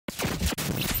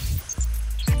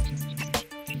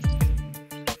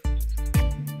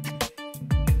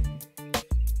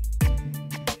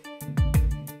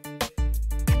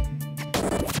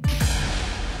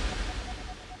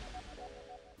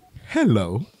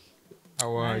Hello.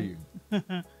 How are Hi. you?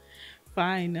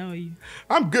 Fine, how are you?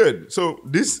 I'm good. So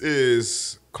this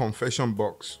is Confession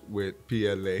Box with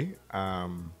PLA.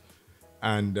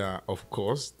 And of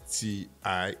course,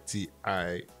 T.I.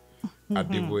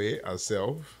 Adeboye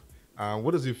herself.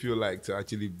 What does it feel like to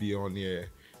actually be on here?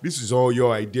 This is all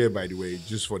your idea, by the way,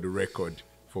 just for the record,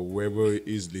 for whoever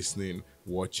is listening,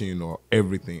 watching, or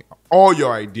everything. All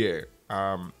your idea.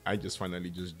 I just finally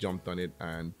just jumped on it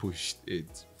and pushed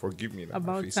it. Forgive me that my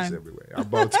About face is time. everywhere.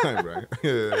 About time, right?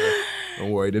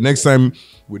 Don't worry. The next time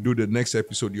we do the next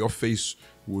episode, your face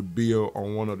would be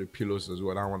on one of the pillows as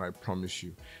well. That one I promise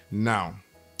you. Now,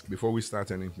 before we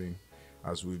start anything,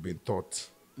 as we've been taught,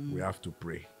 we have to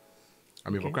pray. I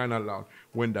mean, for Okay. crying out loud,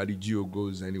 when Daddy Gio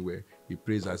goes anywhere, he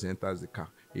prays as he enters the car.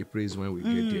 He prays when we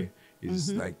get there.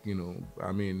 It's like,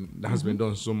 I mean, that's been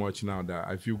done so much now that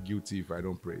I feel guilty if I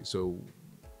don't pray. So,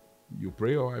 you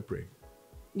pray or I pray?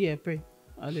 Yeah, pray.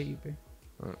 I'll let you pray.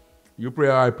 You pray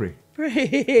or I pray?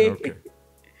 Pray. Okay.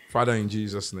 Father, in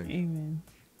Jesus' name, Amen.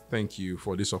 thank you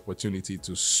for this opportunity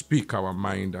to speak our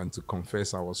mind and to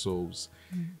confess our souls.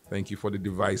 Thank you for the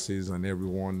devices and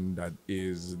everyone that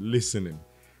is listening.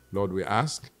 Lord, we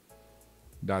ask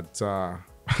that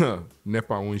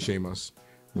NEPA won't shame us.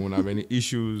 We won't have any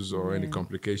issues or any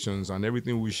complications, and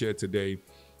everything we share today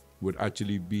would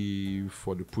actually be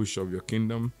for the push of your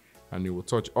kingdom, and it will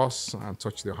touch us and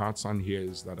touch the hearts and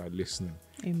ears that are listening.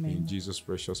 Amen. In Jesus'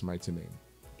 precious mighty name.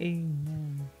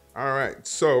 Amen. All right.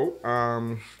 So,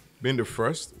 being the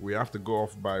first, we have to go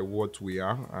off by what we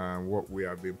are and what we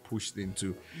have been pushed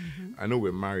into. I know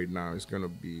we're married now. It's going to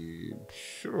be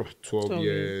 12 12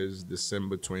 years,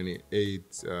 December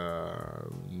 28th,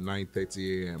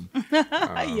 9:30 a.m.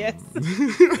 Yes.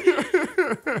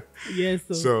 Yes.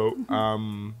 So,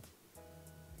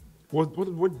 what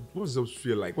does it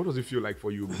feel like? What does it feel like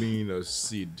for you being a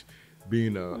seed,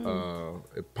 being a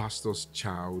pastor's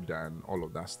child, and all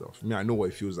of that stuff? I mean, I know what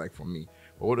it feels like for me,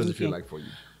 but what does it feel Okay. like for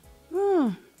you?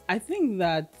 I think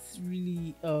that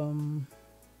really,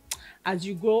 as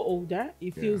you grow older,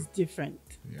 it feels different.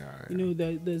 Yeah. You know,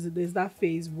 there's that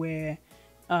phase where,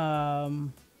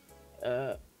 when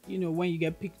you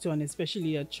get picked on,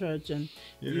 especially at church, and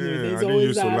Yeah, there's I didn't always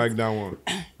used to that like that one.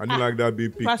 I didn't like that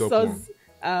being picked up on. pastor's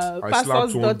I slapped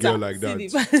pastor's one daughter. girl like See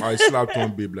that. the- I slapped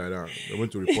one babe like that. They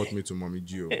went to report me to Mommy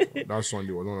Gio. That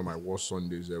Sunday was one of my worst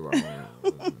Sundays ever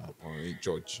in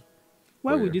church.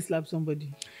 Why Oh, would yeah. you slap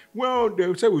somebody? Well,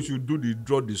 they said we should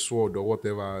draw the sword or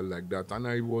whatever like that. And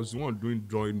I was the one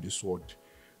drawing the sword.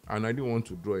 And I didn't want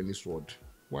to draw any sword.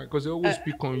 Why? Because they always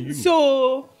pick on you.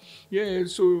 So Yeah,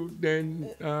 so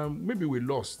then maybe we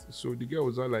lost. So the girl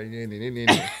was all like, nah.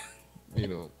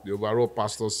 The overall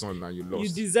pastor's son, and you you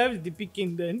lost. deserve the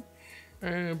picking then.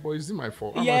 But is it my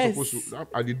fault? Am I Yes. supposed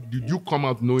to? Did you come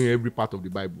out knowing every part of the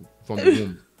Bible from the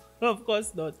womb? Of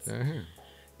course not. Uh-huh.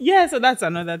 Yeah, so that's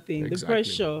another thing. Exactly. The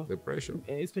pressure, The pressure.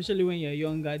 especially when you're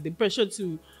younger, the pressure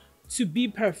to be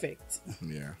perfect,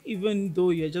 Yeah. even though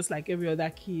you're just like every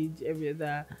other kid, every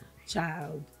other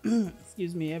child,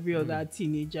 excuse me, every other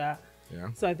teenager. Yeah.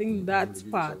 So I think that Give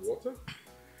you part. some water?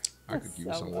 I could give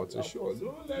you some water. I'll Sure. pause.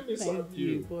 No, let me Thank serve you,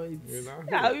 you. point. You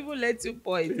know? I'll even let you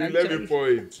point. You let actually. me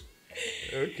point.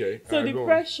 Okay. So the go on.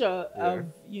 pressure of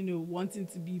wanting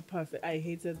to be perfect, I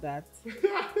hated that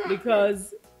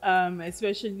because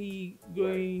especially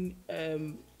growing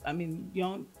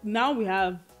young. Now we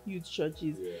have youth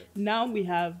churches. Yeah. Now we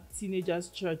have teenagers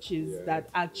churches Yeah. that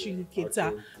actually Yeah. cater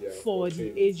Actually, for for the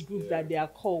teens. age group Yeah. that they are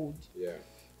called. Yeah.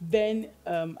 Then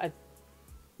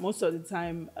most of the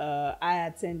time I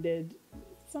attended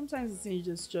sometimes the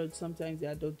teenagers church, sometimes the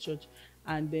adult church,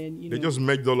 and then They just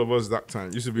merged all of us that time.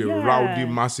 It used to be a Yeah. rowdy,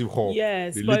 massive hall.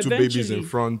 Yes, The but little babies in eventually-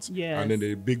 front, Yes. and then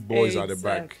the big boys at the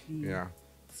back. Exactly. Yeah.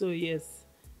 So yes,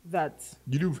 that.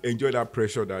 Did you enjoy that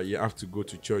pressure that you have to go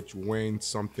to church wearing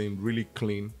something really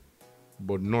clean,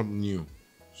 but not new,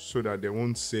 so that they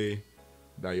won't say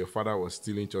that your father was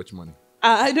stealing church money?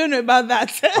 I don't know about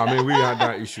that. I mean, we had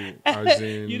that issue. As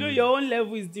in, Your own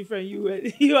level is different. You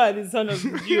are the son of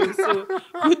the Jew, so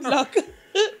good luck.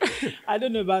 I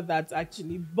don't know about that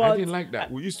actually, but I didn't like that.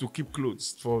 We used to keep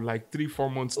clothes for like 3-4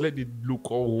 months, let it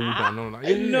look all old and all that.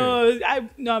 Yeah.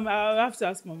 no, I'll have to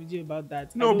ask Mama G about that.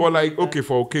 I No, don't but know like, that. okay,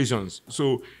 for occasions.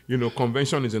 So,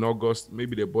 convention is in August.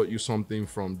 Maybe they bought you something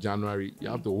from January. You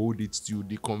have to hold it till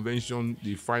the convention,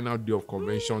 the final day of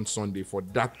convention Sunday for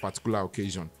that particular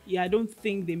occasion. Yeah, I don't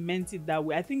think they meant it that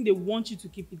way. I think they want you to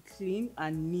keep it clean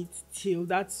and neat till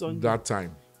that Sunday. That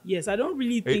time. Yes, I don't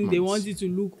really think they months. want you to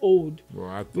look old Well,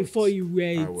 I thought before you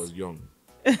wear it. I was young.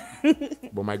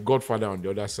 But my godfather on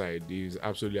the other side is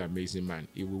absolutely amazing man.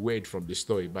 He will wear it from the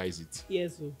store, he buys it.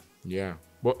 Yes, so Yeah.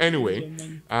 But Use anyway,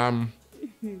 your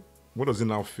money. what does it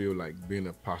now feel like being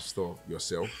a pastor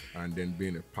yourself and then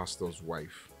being a pastor's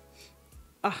wife?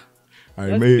 I There's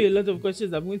going to be may. a lot of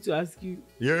questions I'm going to ask you.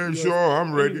 Yeah, yours. sure,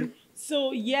 I'm ready. Anyway,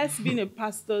 so yes, being a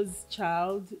pastor's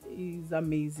child is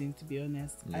amazing, to be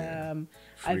honest. Yeah.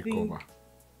 I Free think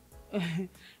cover.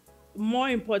 more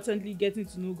importantly, getting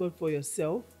to know God for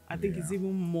yourself, I think Yeah. is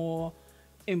even more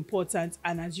important.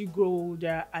 And as you grow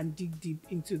older and dig deep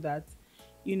into that,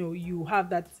 you have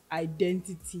that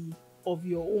identity of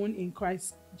your own in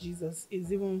Christ Jesus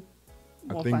is even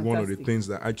I more think fantastic. one of the things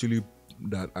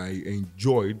that I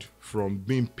enjoyed from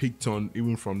being picked on,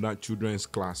 even from that children's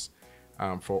class,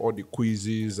 for all the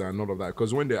quizzes and all of that.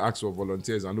 Because when they ask for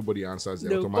volunteers and nobody answers, they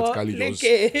They'll automatically call just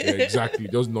Leke. exactly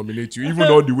just nominate you. Even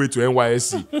all the way to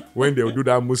NYSC, when they'll do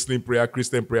that Muslim prayer,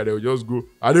 Christian prayer, they'll just go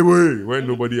Adeboye when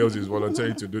nobody else is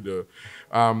volunteering to do the.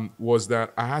 Was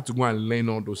that I had to go and learn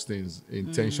all those things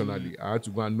intentionally. I had to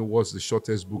go and know what's the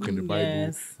shortest book in the Bible.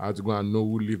 Yes. I had to go and know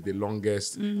who lived the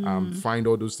longest. Find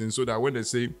all those things so that when they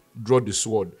say draw the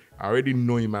sword, I already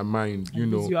know in my mind,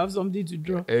 Because you have something to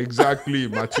draw. Exactly.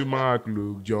 Matthew, Mark,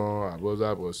 Luke, John,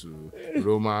 Apostle,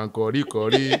 Roman, Kori.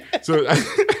 So I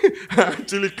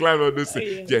actually climbed on those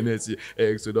things. Genesis,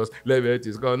 Exodus,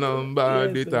 Leviticus, God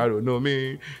number,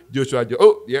 Deuteronomy, Joshua.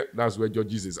 Oh, yeah, that's where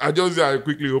Judges is. I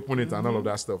quickly open it and all of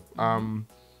that stuff.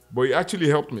 But it actually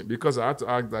helped me because I had to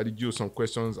ask Daddy Joe some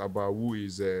questions about who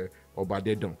is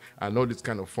Obadedon and all these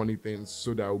kind of funny things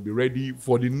so that I'll be ready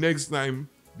for the next time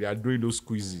they are doing those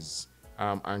quizzes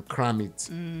and cram it,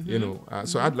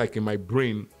 So I had like in my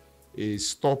brain a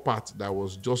store part that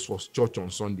was just for church on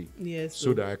Sunday. Yes.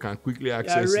 So that I can quickly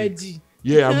access ready. it.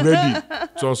 Yeah, I'm ready.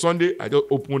 So on Sunday, I just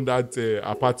opened that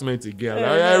apartment again.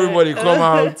 Like, everybody come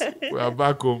out. We are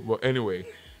back home. But anyway,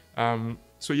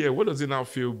 so yeah, what does it now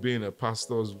feel being a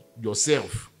pastor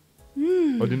yourself?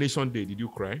 Ordination day, did you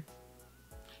cry?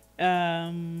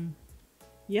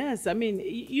 Yes, I mean,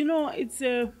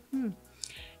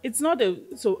 it's not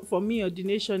so for me,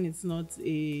 ordination is not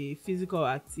a physical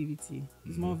activity.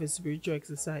 It's more of a spiritual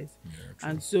exercise. Yeah,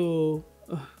 and so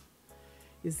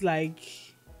it's like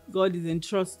God is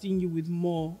entrusting you with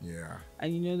more. Yeah.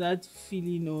 And that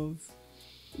feeling of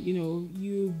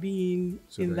you being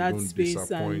So in that space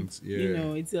and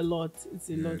yeah. it's a lot. It's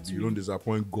a lot. You don't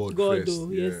disappoint God God first. though,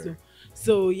 yes.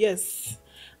 So yes,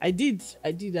 I did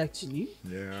actually.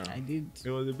 Yeah. I did.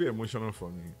 It was a bit emotional for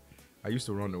me. I used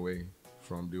to run away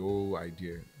from the whole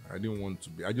idea. I didn't want to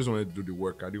be. I just wanted to do the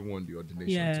work. I didn't want the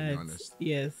ordination, to be honest.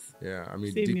 Yes. Yeah. I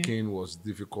mean, Same here. deacon was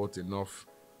difficult enough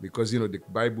because the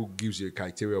Bible gives you a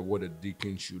criteria of what a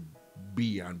deacon should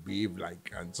be and behave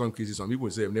like. And some cases, some people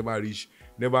say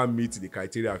never meet the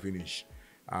criteria finish.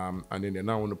 And then they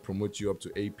now want to promote you up to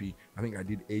AP. I think I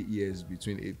did 8 years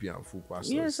between AP and full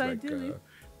pastor. Yes, I did.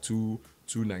 Two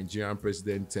Nigerian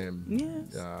president term.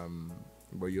 Yes.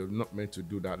 But you're not meant to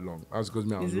do that long. That's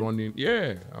because I was running.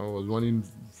 Yeah, I was running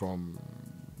from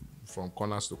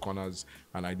corners to corners,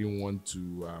 and I didn't want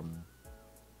to.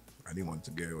 I didn't want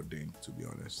to get ordained, to be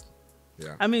honest.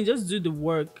 Yeah. I mean, just do the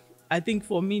work. I think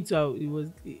for me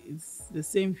too, it's the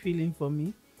same feeling for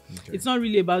me. Okay. It's not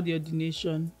really about the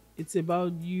ordination. It's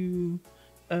about you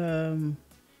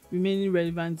remaining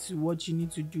relevant to what you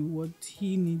need to do, what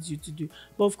he needs you to do.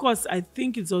 But of course, I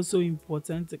think it's also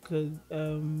important because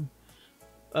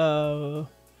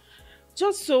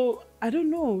just so I don't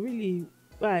know really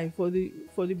why for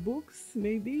the books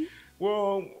maybe.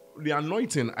 Well, the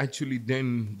anointing actually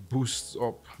then boosts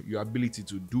up your ability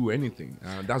to do anything.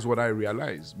 That's what I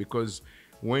realized, because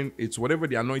when it's whatever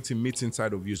the anointing meets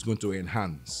inside of you is going to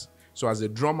enhance. So as a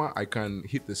drummer, I can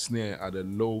hit the snare at a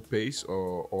low pace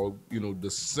or the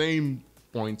same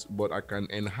point, but I can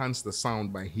enhance the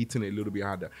sound by hitting it a little bit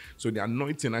harder. So the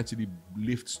anointing actually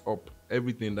lifts up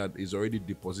everything that is already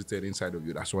deposited inside of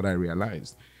you. That's what I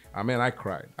realized. I mean, I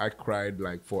cried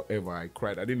like forever. I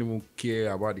cried. I didn't even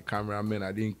care about the cameraman.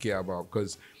 I didn't care about,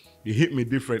 because it hit me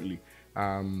differently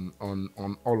on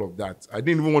all of that. I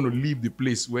didn't even want to leave the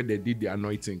place where they did the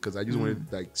anointing because I just wanted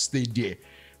to stay there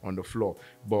on the floor.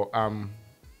 But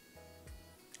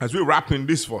as we're wrapping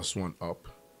this first one up,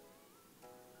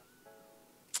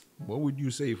 what would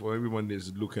you say for everyone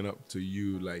that's looking up to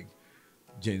you, like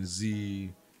Gen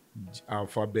Z,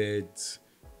 Alphabet,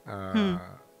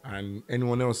 and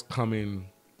anyone else coming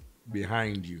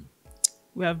behind you?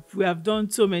 We have done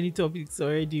so many topics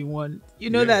already in one. You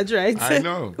know that, right? I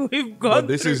know. We've gone. But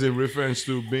this is in reference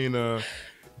to being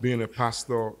a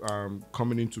pastor,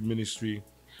 coming into ministry.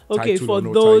 Okay, for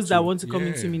those that want to come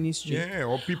into ministry. Yeah,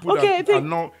 or people that are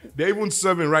not, they're even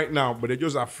serving right now, but they're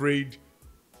just afraid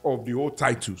of the whole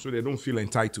title, so they don't feel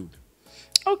entitled.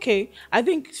 Okay, I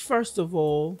think first of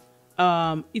all,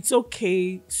 it's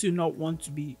okay to not want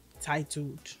to be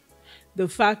titled. The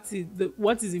fact is,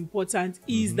 what is important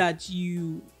is that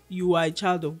you are a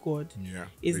child of God. Yeah.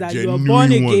 Is A that you're born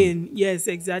genuine one. again. Yes,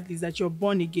 exactly. Is that you're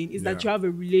born again. Is that Yeah. you have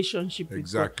a relationship with God.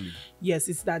 Exactly. Yes,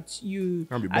 it's that you.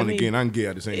 Can't be I born mean, again and gay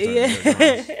at the same time.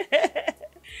 yeah. Yeah,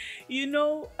 you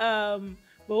know,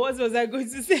 but what was I going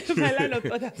to say? My line of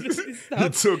thought has really stopped.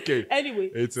 it's okay.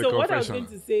 Anyway, It's a so what I was going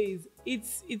confession. to say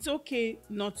is it's okay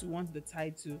not to want the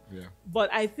title. Yeah.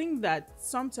 But I think that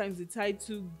sometimes the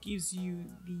title gives you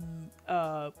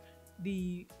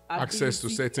the Access to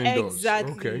ability, certain doors.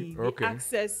 exactly, Okay. the Okay.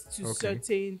 access to Okay.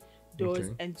 certain doors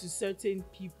Okay. and to certain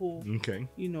people, Okay.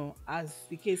 you know, as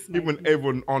the case might Even be.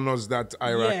 everyone honors that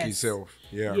hierarchy Yes. self.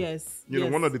 Yeah. Yes, You know,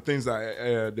 yes. one of the things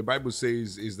that the Bible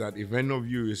says is that if any of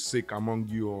you is sick among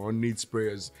you or needs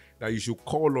prayers, that you should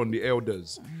call on the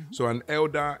elders. So an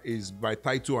elder is by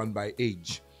title and by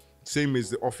age. Same as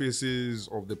the offices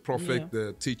of the prophet, Yeah.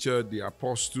 the teacher, the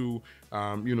apostle,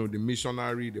 you know, the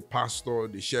missionary, the pastor,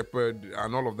 the shepherd,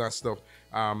 and all of that stuff.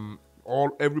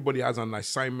 Everybody has an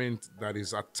assignment that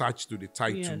is attached to the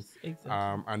title. Yes,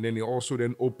 exactly. And then it also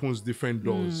then opens different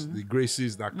doors, the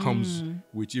graces that comes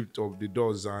with each of the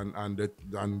doors and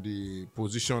the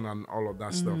position and all of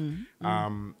that stuff.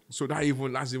 So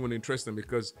that's even interesting,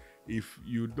 because if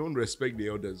you don't respect the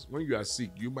elders, when you are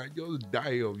sick, you might just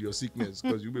die of your sickness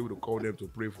because you'll be able to call them to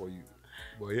pray for you.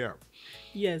 But yeah.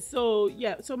 Yes. So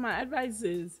my advice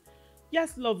is,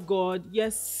 yes, love God.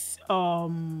 Yes,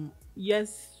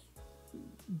 yes,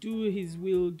 do His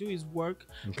will, do His work,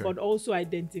 Okay. but also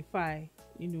identify.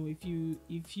 You know, if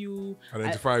you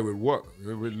Identify with what?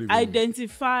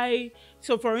 identify.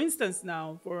 So, for instance,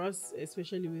 now for us,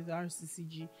 especially with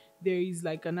RCCG, there is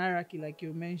like an hierarchy, like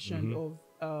you mentioned,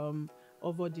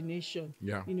 of ordination.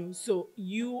 Yeah. You know, so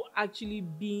you actually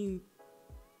being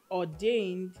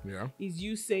ordained Yeah. is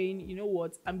you saying, you know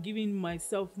what, I'm giving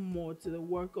myself more to the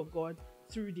work of God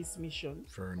through this mission.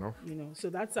 Fair enough. You know, so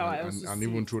that's how I also And see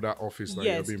even it. through that office that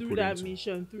Yes, you're being through put that into.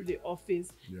 mission, through the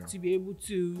office, Yeah. to be able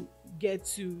to get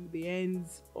to the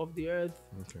ends of the earth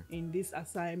Okay. in this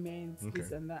assignment, this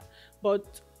Okay. and that.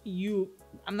 But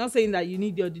I'm not saying that you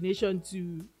need the ordination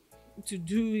to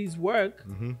do His work.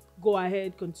 Go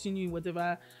ahead, continue in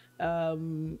whatever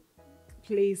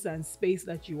place and space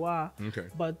that you are. Okay.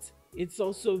 But it's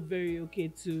also very okay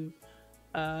to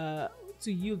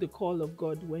yield the call of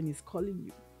God when He's calling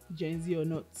you, Gen Z or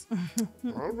not.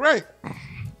 All right.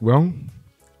 Well,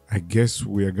 I guess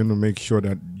we are going to make sure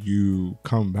that you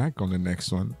come back on the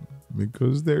next one,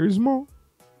 because there is more.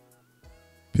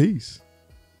 Peace.